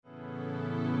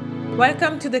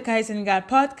Welcome to the Kaizen Guide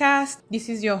podcast. This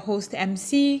is your host,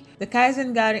 MC. The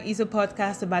Kaizen Guide is a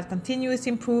podcast about continuous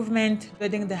improvement,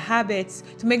 building the habits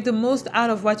to make the most out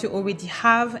of what you already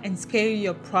have and scale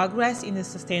your progress in a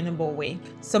sustainable way.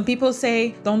 Some people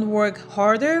say, don't work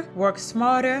harder, work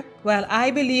smarter. Well, I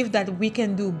believe that we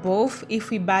can do both if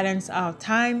we balance our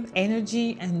time,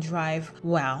 energy, and drive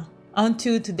well. On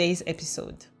to today's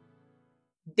episode.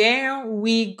 There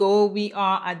we go. We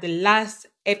are at the last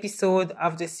episode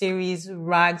of the series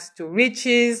Rags to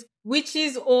Riches, which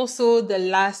is also the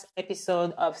last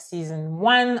episode of season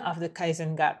 1 of the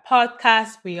Kaizen Guide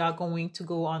podcast. We are going to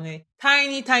go on a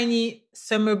tiny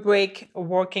summer break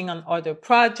working on other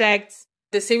projects.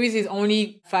 The series is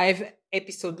only 5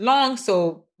 episodes long,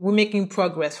 so we're making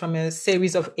progress from a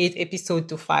series of 8 episodes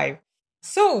to 5.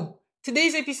 So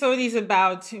today's episode is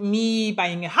about me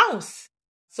buying a house.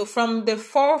 So from the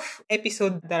 4th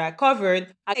episode that I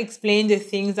covered, I explained the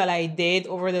things that I did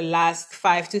over the last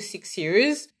 5 to 6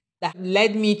 years that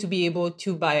led me to be able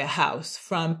to buy a house.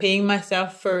 From paying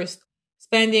myself first,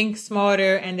 spending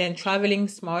smarter, and then traveling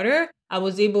smarter, I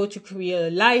was able to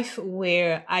create a life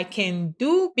where I can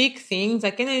do big things,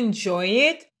 I can enjoy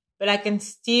it, but I can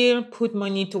still put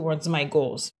money towards my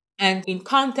goals. And in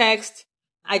context,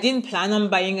 I didn't plan on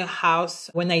buying a house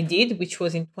when I did, which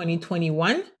was in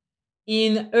 2021.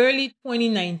 In early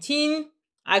 2019,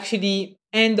 actually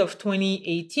end of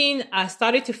 2018, I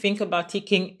started to think about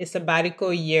taking a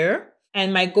sabbatical year.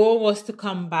 And my goal was to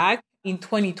come back in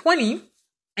 2020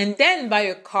 and then buy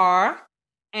a car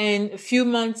and a few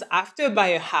months after buy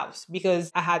a house,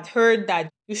 because I had heard that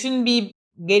you shouldn't be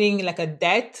getting like a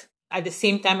debt at the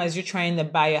same time as you're trying to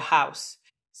buy a house.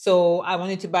 So I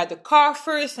wanted to buy the car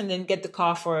first and then get the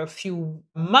car for a few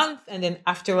months. And then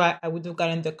after I would have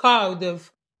gotten the car, I would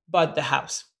have bought the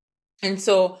house. And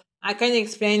so I kind of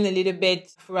explained a little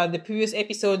bit throughout the previous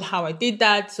episode how I did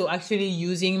that. So actually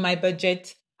using my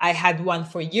budget, I had one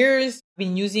for years. I've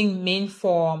been using Mint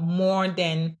for more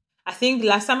than, I think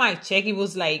last time I checked, it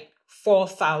was like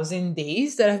 4,000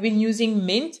 days that I've been using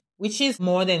Mint, which is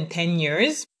more than 10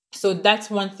 years. So that's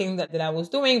one thing that I was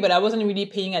doing, but I wasn't really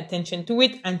paying attention to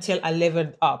it until I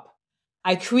leveled up.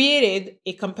 I created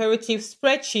a comparative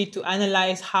spreadsheet to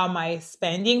analyze how my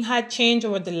spending had changed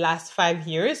over the last 5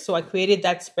 years. So I created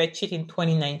that spreadsheet in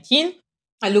 2019.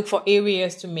 I looked for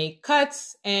areas to make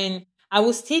cuts, and I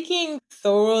was taking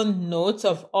thorough notes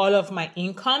of all of my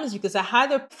incomes because I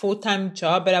had a full-time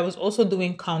job, but I was also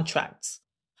doing contracts.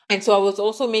 And so I was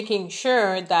also making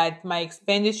sure that my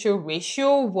expenditure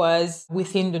ratio was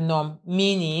within the norm,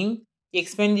 meaning the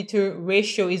expenditure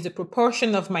ratio is the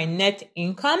proportion of my net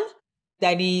income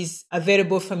that is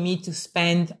available for me to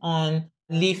spend on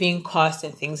living costs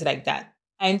and things like that.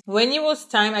 And when it was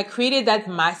time, I created that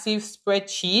massive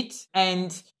spreadsheet,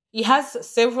 and it has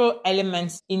several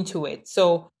elements into it.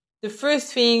 So the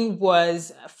first thing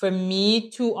was for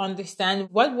me to understand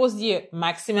what was the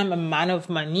maximum amount of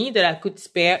money that I could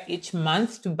spare each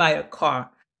month to buy a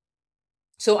car.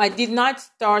 So I did not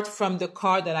start from the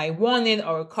car that I wanted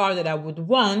or a car that I would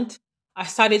want. I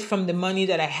started from the money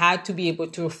that I had to be able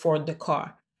to afford the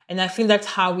car. And I think that's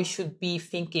how we should be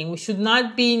thinking. We should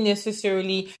not be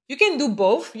necessarily, you can do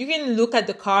both. You can look at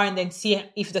the car and then see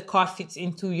if the car fits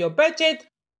into your budget,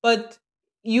 but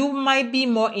you might be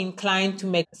more inclined to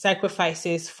make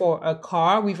sacrifices for a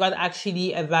car without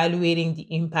actually evaluating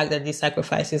the impact that these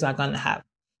sacrifices are going to have.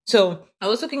 So I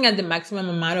was looking at the maximum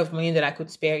amount of money that I could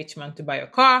spare each month to buy a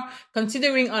car,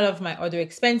 considering all of my other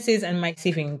expenses and my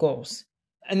saving goals.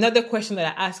 Another question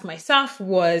that I asked myself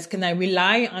was, can I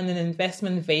rely on an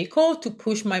investment vehicle to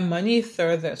push my money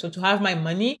further? So to have my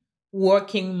money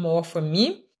working more for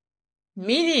me,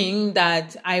 meaning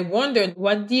that I wondered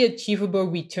what the achievable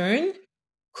return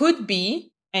could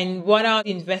be and what are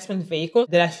the investment vehicles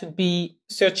that I should be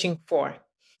searching for.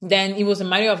 Then it was a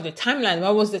matter of the timeline.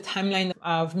 What was the timeline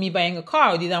of me buying a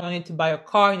car? Did I want to buy a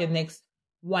car in the next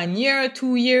 1 year,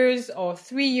 2 years, or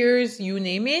 3 years, you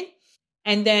name it?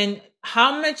 And then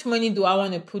how much money do I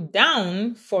want to put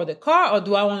down for the car, or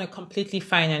do I want to completely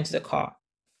finance the car?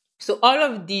 So all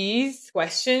of these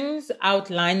questions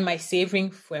outline my saving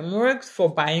frameworks for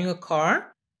buying a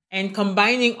car. And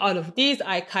combining all of these,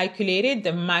 I calculated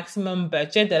the maximum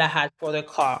budget that I had for the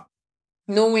car,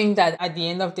 knowing that at the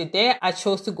end of the day, I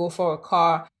chose to go for a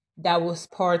car that was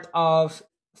part of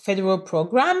federal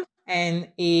program and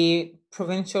a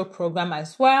provincial program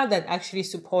as well that actually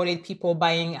supported people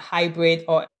buying hybrid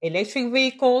or electric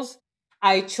vehicles.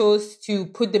 I chose to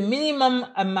put the minimum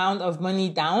amount of money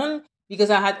down because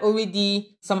I had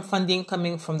already some funding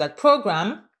coming from that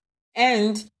program.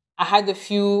 And I had a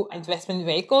few investment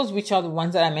vehicles, which are the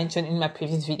ones that I mentioned in my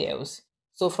previous videos.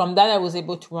 So from that, I was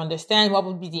able to understand what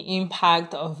would be the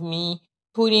impact of me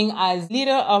putting as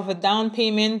little of a down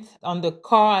payment on the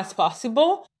car as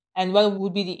possible, and what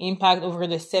would be the impact over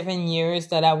the 7 years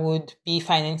that I would be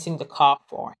financing the car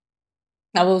for.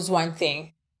 That was one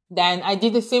thing. Then I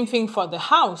did the same thing for the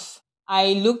house.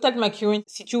 I looked at my current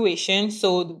situation.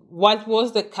 So what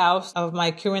was the cost of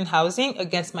my current housing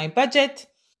against my budget?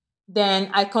 Then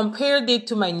I compared it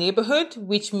to my neighborhood,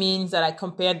 which means that I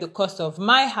compared the cost of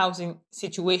my housing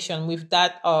situation with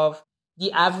that of the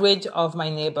average of my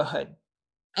neighborhood.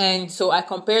 And so I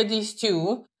compared these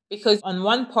two because on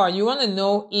one part, you want to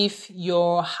know if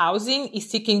your housing is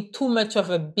taking too much of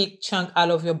a big chunk out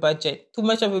of your budget, too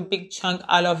much of a big chunk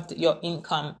out of your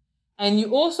income. And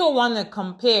you also want to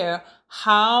compare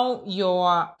how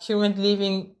your current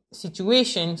living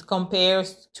situation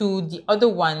compares to the other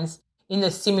ones in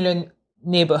a similar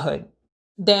neighborhood.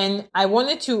 Then I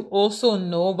wanted to also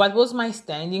know what was my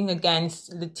standing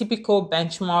against the typical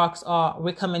benchmarks or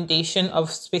recommendation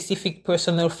of specific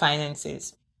personal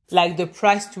finances, like the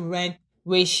price to rent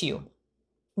ratio.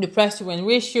 The price to rent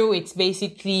ratio, it's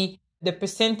basically the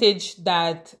percentage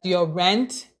that your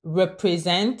rent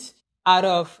represents out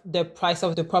of the price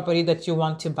of the property that you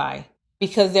want to buy.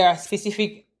 Because there are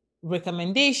specific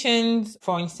recommendations.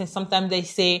 For instance, sometimes they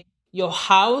say your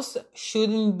house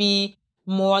shouldn't be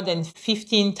more than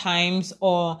 15 times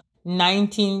or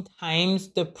 19 times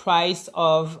the price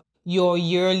of your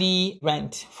yearly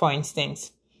rent, for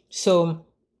instance. So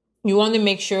you want to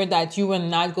make sure that you are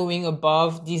not going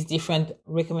above these different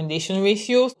recommendation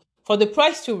ratios. For the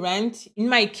price to rent, in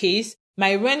my case,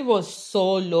 my rent was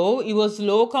so low. It was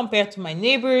low compared to my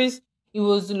neighbors. It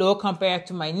was low compared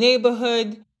to my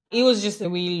neighborhood. It was just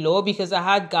really low because I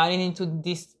had gotten into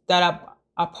that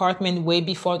apartment way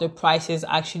before the prices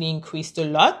actually increased a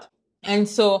lot. And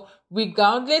so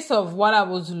regardless of what I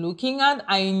was looking at,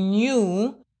 I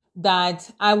knew that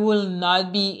I will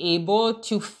not be able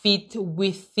to fit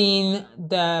within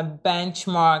the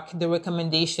benchmark, the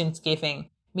recommendations giving,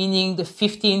 meaning the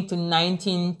 15 to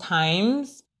 19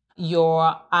 times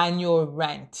your annual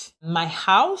rent. My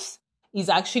house is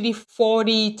actually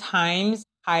 40 times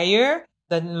higher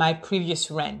than my previous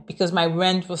rent because my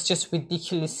rent was just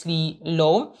ridiculously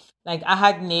low. Like I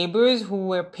had neighbors who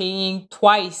were paying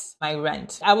twice my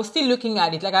rent. I was still looking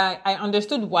at it. Like I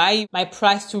understood why my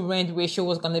price to rent ratio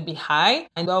was going to be high.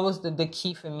 And that was the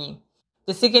key for me.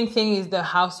 The second thing is the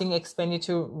housing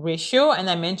expenditure ratio. And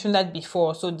I mentioned that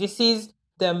before. So this is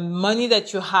the money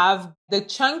that you have, the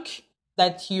chunk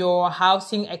that your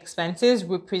housing expenses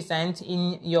represent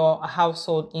in your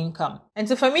household income. And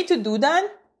so for me to do that,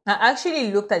 I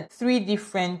actually looked at 3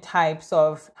 different types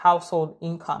of household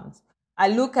incomes. I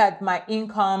look at my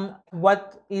income,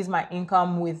 what is my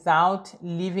income without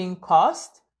living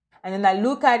cost? And then I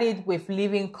look at it with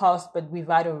living cost, but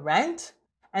without a rent.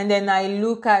 And then I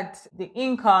look at the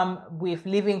income with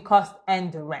living cost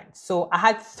and the rent. So I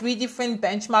had 3 different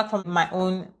benchmarks from my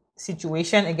own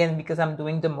situation, again, because I'm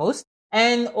doing the most,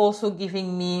 and also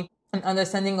giving me an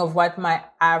understanding of what my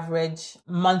average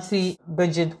monthly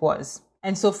budget was.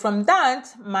 And so from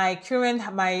that, my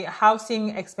housing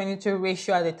expenditure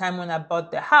ratio at the time when I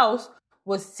bought the house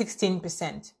was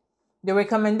 16%. The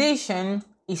recommendation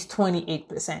is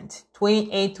 28%,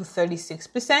 28 to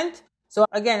 36%. So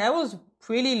again, I was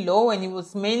pretty low, and it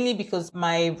was mainly because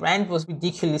my rent was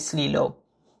ridiculously low.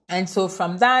 And so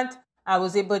from that, I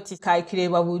was able to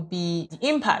calculate what would be the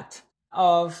impact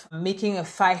of making a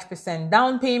 5%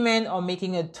 down payment or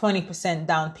making a 20%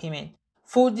 down payment.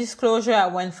 Full disclosure, I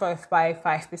went for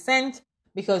 5%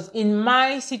 because in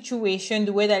my situation,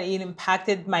 the way that it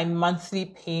impacted my monthly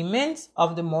payments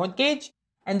of the mortgage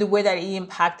and the way that it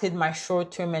impacted my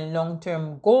short-term and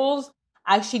long-term goals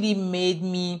actually made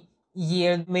me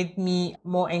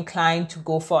more inclined to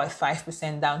go for a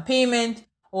 5% down payment.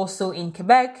 Also in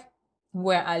Quebec,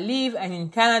 where I live, and in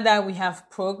Canada, we have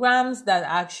programs that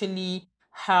actually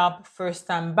help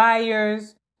first-time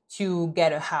buyers to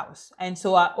get a house. And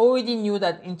so I already knew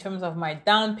that in terms of my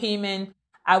down payment,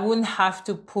 I wouldn't have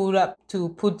to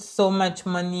put so much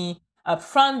money up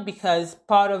front because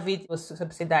part of it was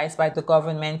subsidized by the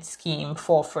government scheme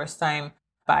for first-time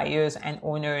buyers and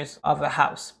owners of a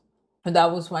house. So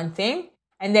that was one thing.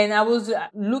 And then I was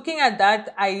looking at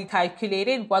that. I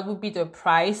calculated what would be the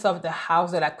price of the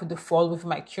house that I could afford with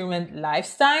my current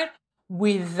lifestyle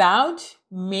without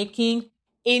making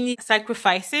any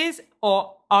sacrifices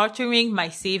or altering my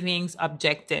savings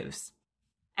objectives.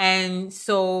 And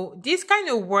so this kind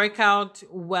of worked out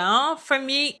well for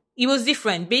me. it was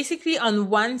different. Basically,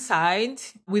 on one side,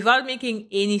 without making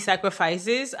any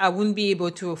sacrifices, I wouldn't be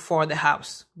able to afford the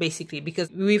house, basically,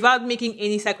 because without making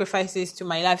any sacrifices to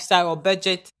my lifestyle or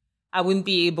budget, I wouldn't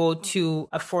be able to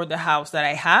afford the house that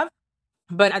I have.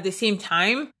 But at the same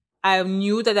time, I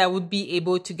knew that I would be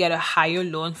able to get a higher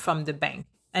loan from the bank.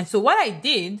 And so what I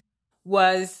did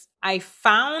was I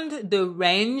found the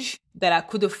range that I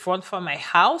could afford for my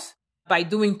house by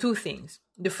doing two things.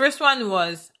 The first one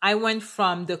was I went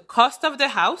from the cost of the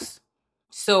house.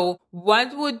 So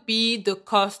what would be the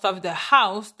cost of the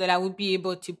house that I would be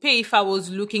able to pay if I was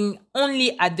looking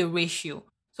only at the ratio?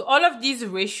 So all of these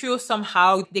ratios,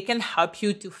 somehow they can help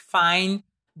you to find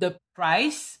the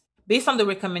price based on the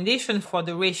recommendation for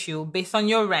the ratio, based on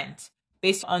your rent,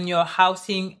 based on your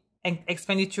housing and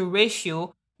expenditure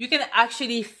ratio. You can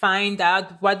actually find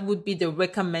out what would be the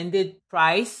recommended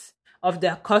price of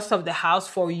the cost of the house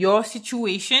for your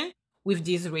situation with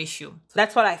this ratio. So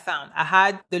that's what I found. I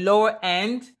had the lower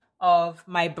end of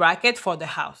my bracket for the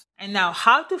house. And now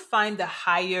how to find the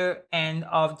higher end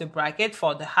of the bracket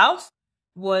for the house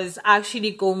was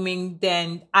actually going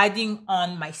then adding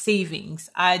on my savings,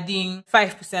 adding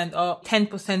 5% or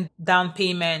 10% down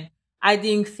payment,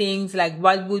 adding things like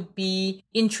what would be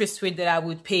interest rate that I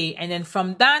would pay. And then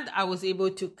from that, I was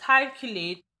able to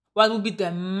calculate what would be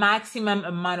the maximum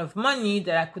amount of money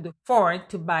that I could afford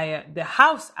to buy the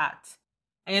house at.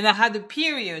 And then I had a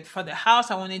period for the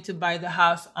house. I wanted to buy the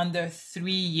house under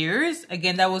 3 years.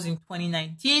 Again, that was in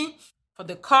 2019. For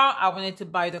the car, I wanted to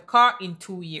buy the car in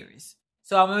 2 years.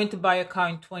 So I wanted to buy a car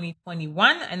in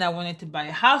 2021 and I wanted to buy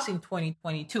a house in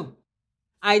 2022.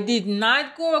 I did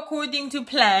not go according to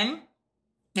plan.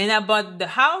 And I bought the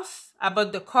house, I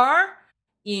bought the car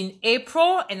in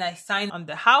April and I signed on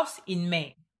the house in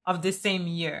May of the same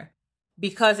year.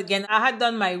 Because again, I had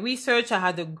done my research. I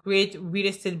had a great real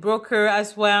estate broker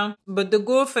as well. But the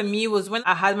goal for me was when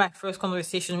I had my first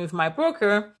conversation with my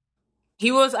broker,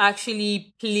 he was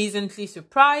actually pleasantly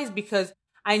surprised because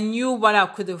I knew what I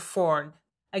could afford.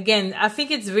 Again, I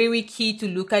think it's very key to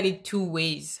look at it two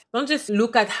ways. Don't just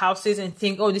look at houses and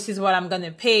think, oh, this is what I'm going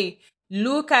to pay.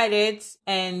 Look at it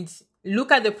and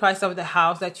look at the price of the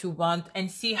house that you want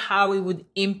and see how it would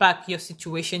impact your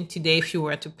situation today if you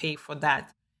were to pay for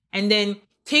that. And then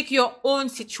take your own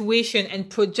situation and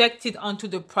project it onto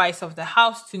the price of the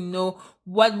house to know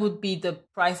what would be the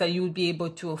price that you would be able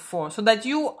to afford so that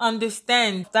you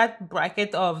understand that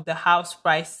bracket of the house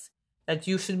price that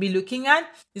you should be looking at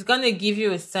is going to give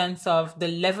you a sense of the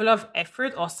level of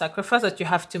effort or sacrifice that you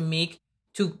have to make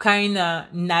to kind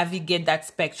of navigate that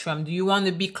spectrum. Do you want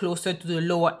to be closer to the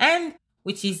lower end,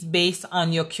 which is based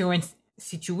on your current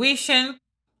situation?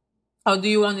 Or do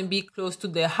you want to be close to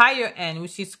the higher end,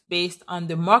 which is based on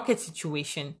the market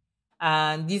situation?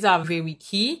 These are very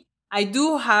key. I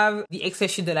do have the Excel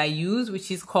sheet that I use,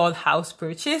 which is called House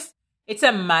Purchase. It's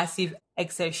a massive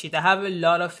Excel sheet. I have a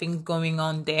lot of things going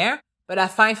on there, but I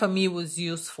find for me it was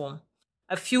useful.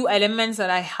 A few elements that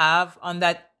I have on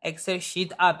that Excel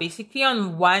sheet are basically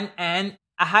on one end,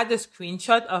 I had a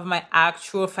screenshot of my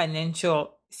actual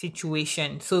financial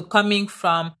situation. So coming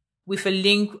from with a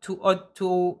link to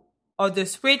other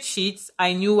spreadsheets,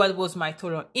 I knew what was my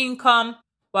total income,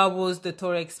 what was the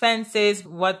total expenses,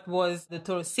 what was the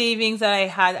total savings that I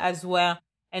had as well,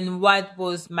 and what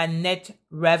was my net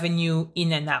revenue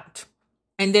in and out.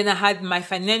 And then I had my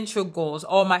financial goals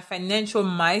or my financial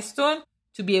milestone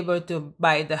to be able to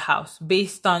buy the house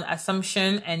based on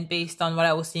assumption and based on what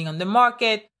I was seeing on the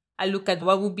market. I look at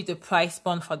what would be the price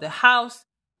point for the house,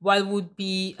 what would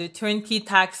be the turnkey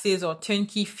taxes or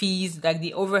turnkey fees, like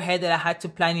the overhead that I had to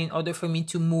plan in order for me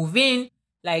to move in,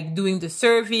 like doing the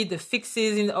survey, the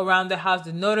fixes around the house,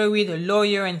 the notary, the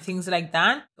lawyer, and things like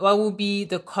that. What would be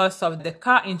the cost of the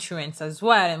car insurance as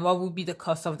well, and what would be the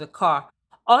cost of the car?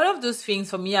 All of those things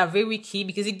for me are very key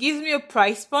because it gives me a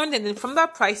price point, and then from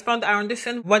that price point, I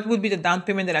understand what would be the down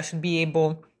payment that I should be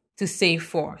able to save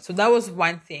for. So that was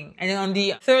one thing. And then on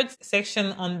the third section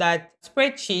on that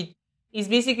spreadsheet is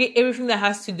basically everything that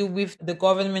has to do with the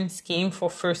government scheme for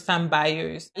first-time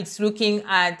buyers. It's looking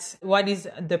at what is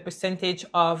the percentage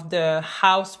of the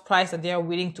house price that they are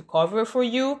willing to cover for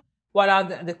you, what are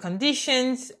the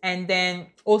conditions, and then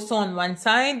also on one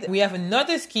side, we have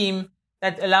another scheme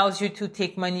that allows you to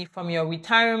take money from your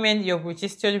retirement, your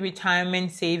registered retirement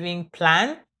saving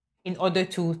plan in order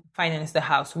to finance the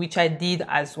house, which I did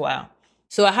as well.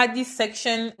 So I had this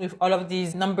section with all of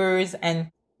these numbers and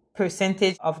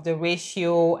percentage of the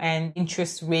ratio and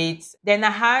interest rates. Then I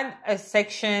had a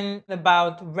section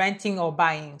about renting or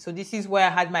buying. So this is where I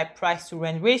had my price to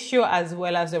rent ratio as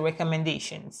well as the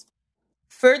recommendations.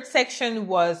 Third section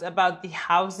was about the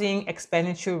housing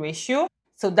expenditure ratio.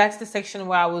 So that's the section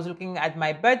where I was looking at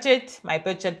my budget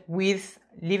with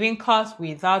living costs,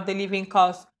 without the living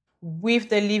costs, with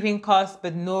the living costs,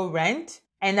 but no rent.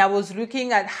 And I was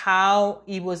looking at how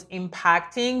it was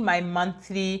impacting my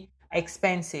monthly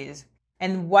expenses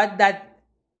and what that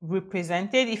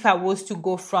represented if I was to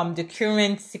go from the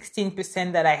current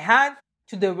 16% that I had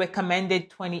to the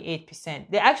recommended 28%.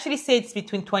 They actually say it's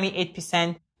between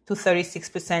 28% to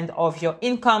 36% of your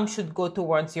income should go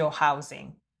towards your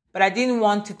housing. But I didn't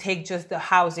want to take just the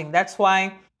housing. That's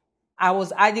why I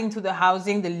was adding to the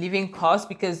housing the living cost,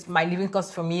 because my living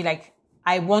cost for me, like,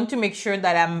 I want to make sure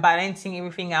that I'm balancing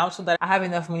everything out so that I have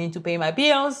enough money to pay my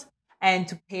bills and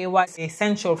to pay what's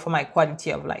essential for my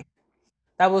quality of life.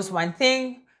 That was one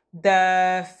thing.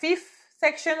 The fourth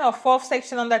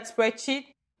section on that spreadsheet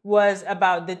was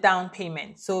about the down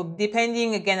payment. So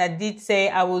depending, again, I did say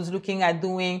I was looking at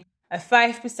doing a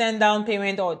 5% down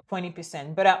payment or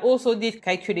 20%, but I also did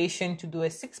calculation to do a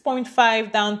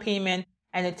 6.5 down payment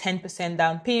and a 10%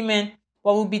 down payment.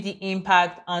 What would be the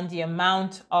impact on the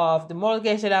amount of the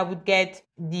mortgage that I would get,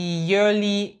 the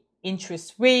yearly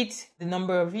interest rate, the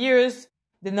number of years,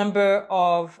 the number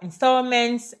of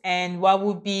installments, and what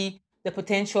would be the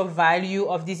potential value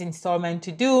of this installment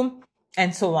to do,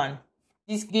 and so on.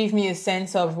 This gave me a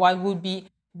sense of what would be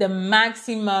the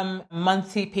maximum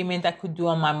monthly payment I could do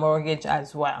on my mortgage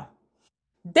as well.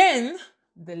 Then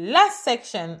the last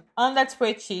section on that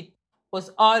spreadsheet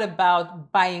was all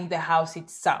about buying the house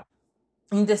itself,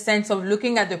 in the sense of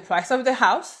looking at the price of the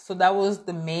house. So that was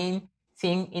the main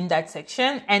thing in that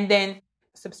section. And then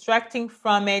subtracting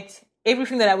from it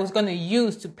everything that I was going to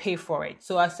use to pay for it.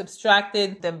 So I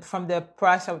subtracted from the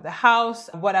price of the house,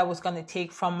 what I was going to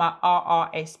take from my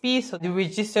RRSP, so the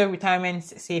Registered Retirement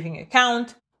Saving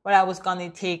Account, what I was going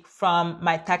to take from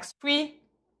my tax-free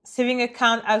saving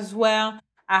account as well.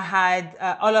 I had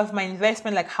all of my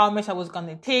investment, like how much I was going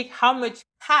to take, how much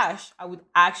cash I would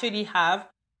actually have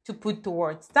to put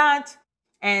towards that,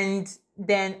 and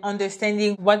then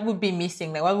understanding what would be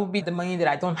missing, like what would be the money that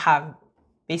I don't have,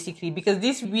 basically, because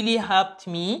this really helped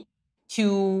me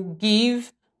to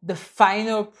give the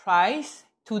final price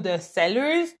to the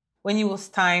sellers when it was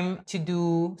time to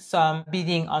do some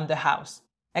bidding on the house.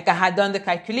 Like, I had done the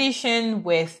calculation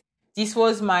with, this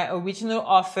was my original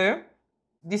offer.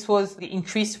 This was the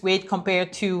increased rate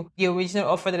compared to the original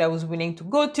offer that I was willing to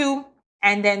go to.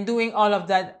 And then doing all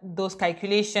of those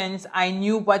calculations, I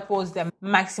knew what was the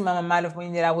maximum amount of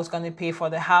money that I was going to pay for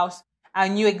the house. I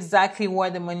knew exactly where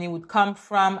the money would come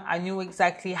from. I knew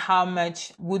exactly how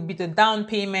much would be the down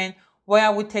payment, where I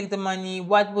would take the money,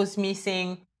 what was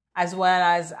missing, as well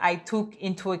as I took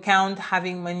into account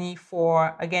having money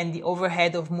for, again, the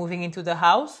overhead of moving into the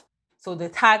house. So the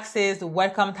taxes, the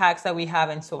welcome tax that we have,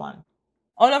 and so on.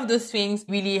 All of those things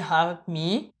really helped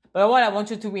me. But what I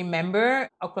want you to remember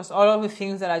across all of the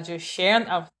things that I just shared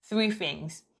are three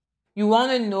things. You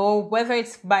want to know, whether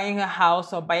it's buying a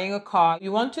house or buying a car,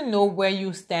 you want to know where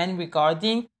you stand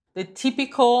regarding the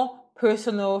typical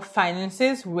personal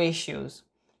finances ratios.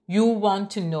 You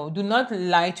want to know. Do not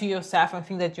lie to yourself and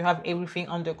think that you have everything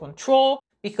under control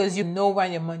because you know where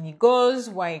your money goes,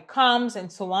 where it comes, and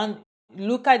so on.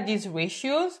 Look at these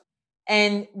ratios.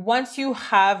 And once you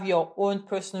have your own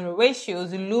personal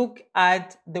ratios, look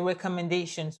at the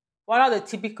recommendations. What are the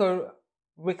typical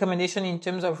recommendation in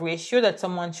terms of ratio that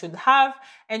someone should have,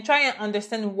 and try and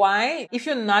understand why. If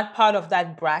you're not part of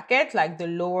that bracket, like the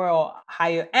lower or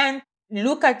higher end,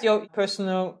 look at your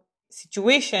personal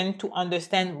situation to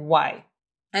understand why.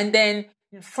 And then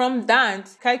from that,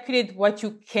 calculate what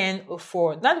you can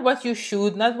afford, not what you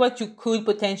should, not what you could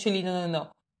potentially.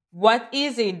 No. What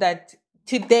is it that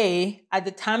today, at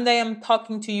the time that I am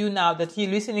talking to you now, that you're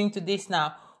listening to this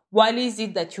now, what is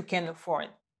it that you can afford?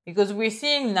 Because we're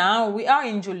seeing now, we are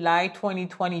in July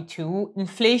 2022.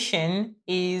 Inflation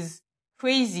is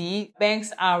crazy.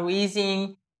 Banks are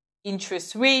raising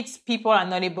interest rates. People are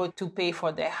not able to pay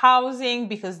for their housing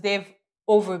because they've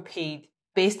overpaid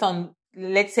based on,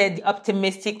 let's say, the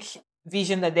optimistic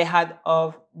vision that they had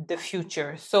of the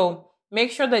future. So make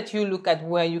sure that you look at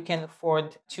where you can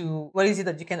afford to, what is it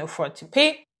that you can afford to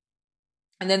pay?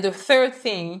 And then the third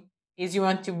thing is you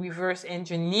want to reverse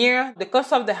engineer the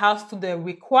cost of the house to the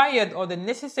required or the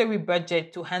necessary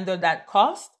budget to handle that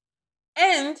cost,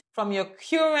 and from your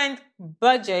current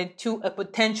budget to a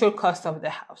potential cost of the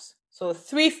house. So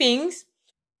 3 things: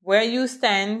 where you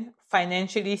stand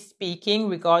financially speaking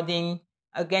regarding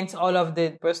against all of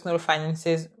the personal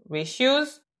finances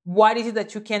ratios, what is it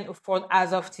that you can afford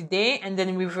as of today, and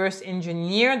then reverse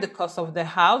engineer the cost of the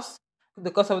house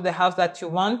that you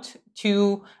want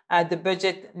to the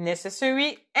budget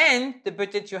necessary, and the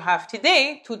budget you have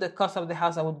today to the cost of the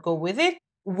house that would go with it.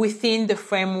 within the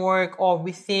framework or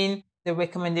within the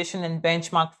recommendation and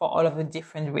benchmark for all of the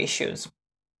different ratios.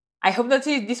 I hope that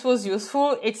this was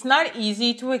useful. It's not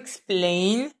easy to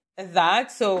explain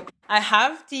that. So I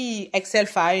have the Excel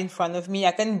file in front of me.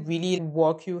 I can really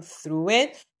walk you through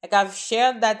it. Like, I've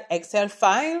shared that Excel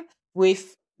file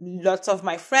with lots of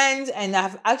my friends, and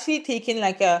I've actually taken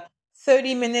like a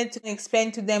 30-minute to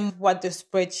explain to them what the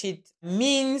spreadsheet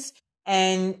means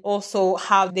and also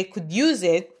how they could use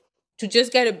it to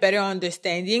just get a better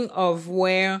understanding of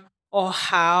where or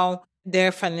how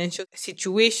their financial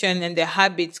situation and their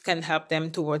habits can help them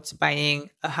towards buying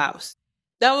a house.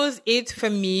 That was it for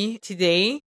me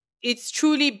today. It's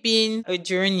truly been a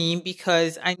journey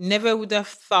because I never would have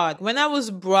thought, when I was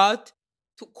brought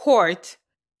to court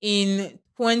in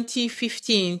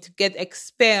 2015 to get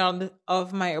expelled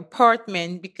of my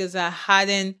apartment because I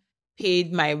hadn't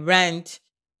paid my rent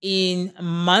in a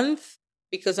month,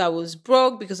 because I was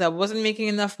broke, because I wasn't making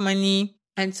enough money,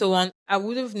 and so on. I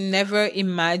would have never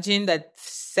imagined that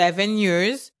 7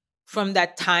 years from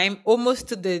that time, almost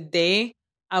to the day,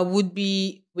 I would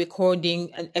be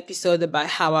recording an episode about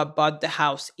how I bought the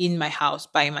house in my house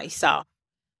by myself.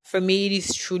 For me, it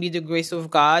is truly the grace of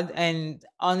God. And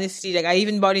honestly, like, I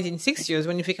even bought it in 6 years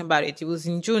when you think about it. It was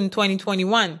in June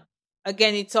 2021.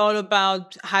 Again, it's all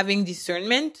about having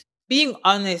discernment, being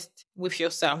honest with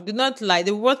yourself. Do not lie.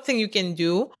 The worst thing you can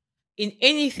do in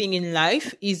anything in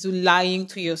life is lying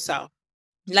to yourself.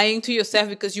 Lying to yourself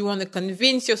because you want to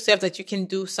convince yourself that you can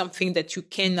do something that you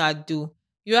cannot do.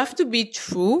 You have to be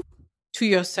true to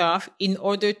yourself in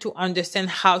order to understand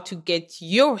how to get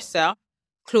yourself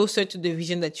closer to the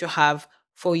vision that you have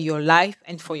for your life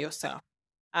and for yourself.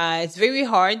 It's very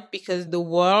hard because the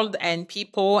world and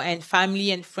people and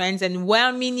family and friends and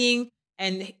well-meaning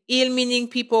and ill-meaning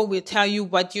people will tell you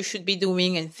what you should be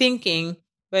doing and thinking.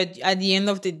 But at the end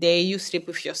of the day, you sleep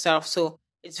with yourself. So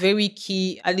it's very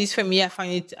key. At least for me, I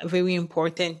find it very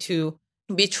important to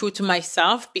be true to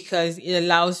myself because it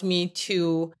allows me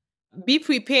to be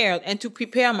prepared and to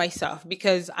prepare myself,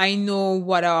 because I know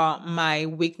what are my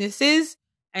weaknesses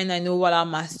and I know what are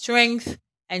my strengths.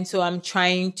 And so I'm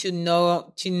trying to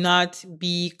not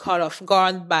be caught off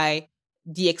guard by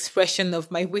the expression of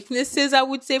my weaknesses, I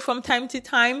would say, from time to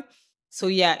time. So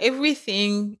yeah,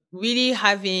 everything really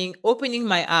opening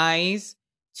my eyes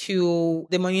to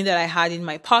the money that I had in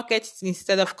my pocket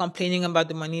instead of complaining about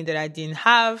the money that I didn't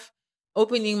have,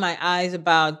 opening my eyes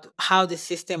about how the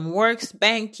system works,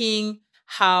 banking,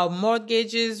 how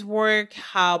mortgages work,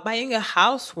 how buying a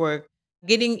house works,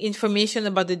 getting information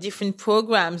about the different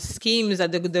programs, schemes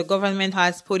that the government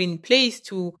has put in place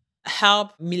to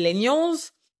help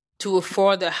millennials to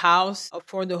afford a house,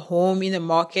 afford a home in a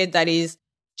market that is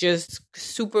just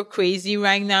super crazy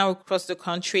right now across the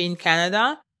country in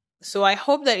Canada. So I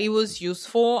hope that it was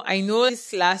useful. I know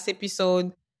this last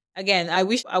episode, again, I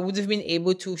wish I would have been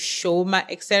able to show my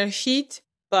Excel sheet.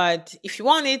 But if you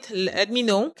want it, let me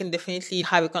know. I can definitely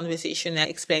have a conversation and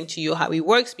explain to you how it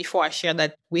works before I share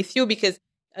that with you. Because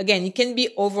again, it can be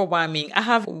overwhelming. I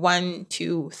have 1,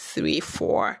 2, 3,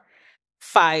 4,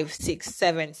 5, 6,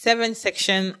 7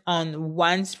 sections on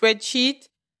one spreadsheet.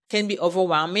 Can be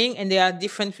overwhelming, and there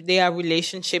are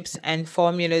relationships and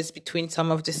formulas between some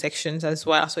of the sections as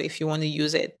well. So if you want to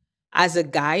use it as a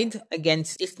guide, again,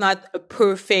 it's not a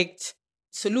perfect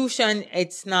solution.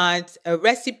 It's not a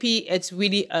recipe. It's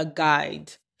really a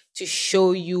guide to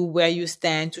show you where you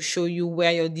stand, to show you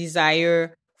where your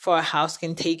desire for a house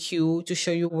can take you, to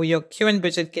show you where your current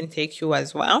budget can take you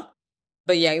as well.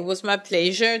 But yeah, it was my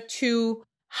pleasure to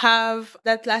have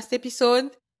that last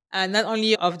episode, not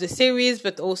only of the series,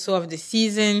 but also of the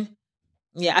season.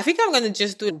 Yeah, I think I'm going to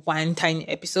just do one tiny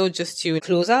episode just to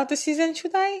close out the season.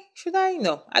 Should I?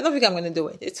 No, I don't think I'm going to do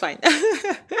it. It's fine.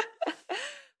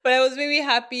 But I was very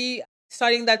happy.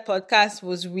 Starting that podcast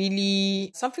was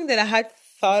really something that I had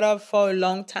thought of for a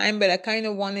long time, but I kind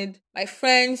of wanted my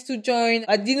friends to join.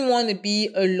 I didn't want to be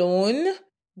alone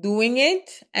doing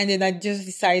it. And then I just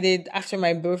decided after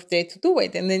my birthday to do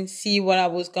it and then see what I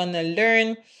was going to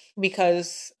learn.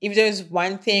 Because if there's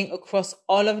one thing across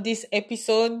all of these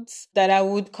episodes that I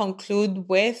would conclude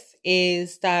with,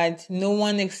 is that no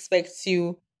one expects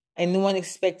you and no one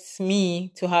expects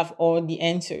me to have all the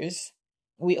answers.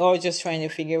 We are just trying to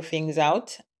figure things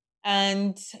out.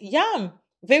 And yeah, I'm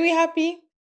very happy.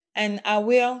 And I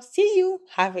will see you.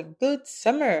 Have a good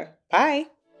summer. Bye.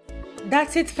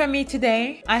 That's it for me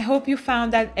today. I hope you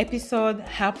found that episode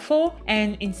helpful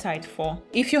and insightful.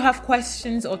 If you have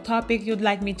questions or topic you'd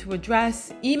like me to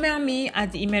address, email me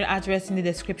at the email address in the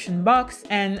description box.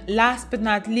 And last but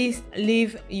not least,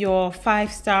 leave your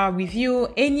 5-star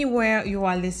review anywhere you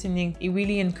are listening. It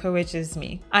really encourages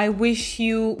me. I wish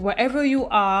you, wherever you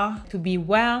are, to be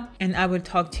well, and I will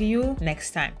talk to you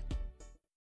next time.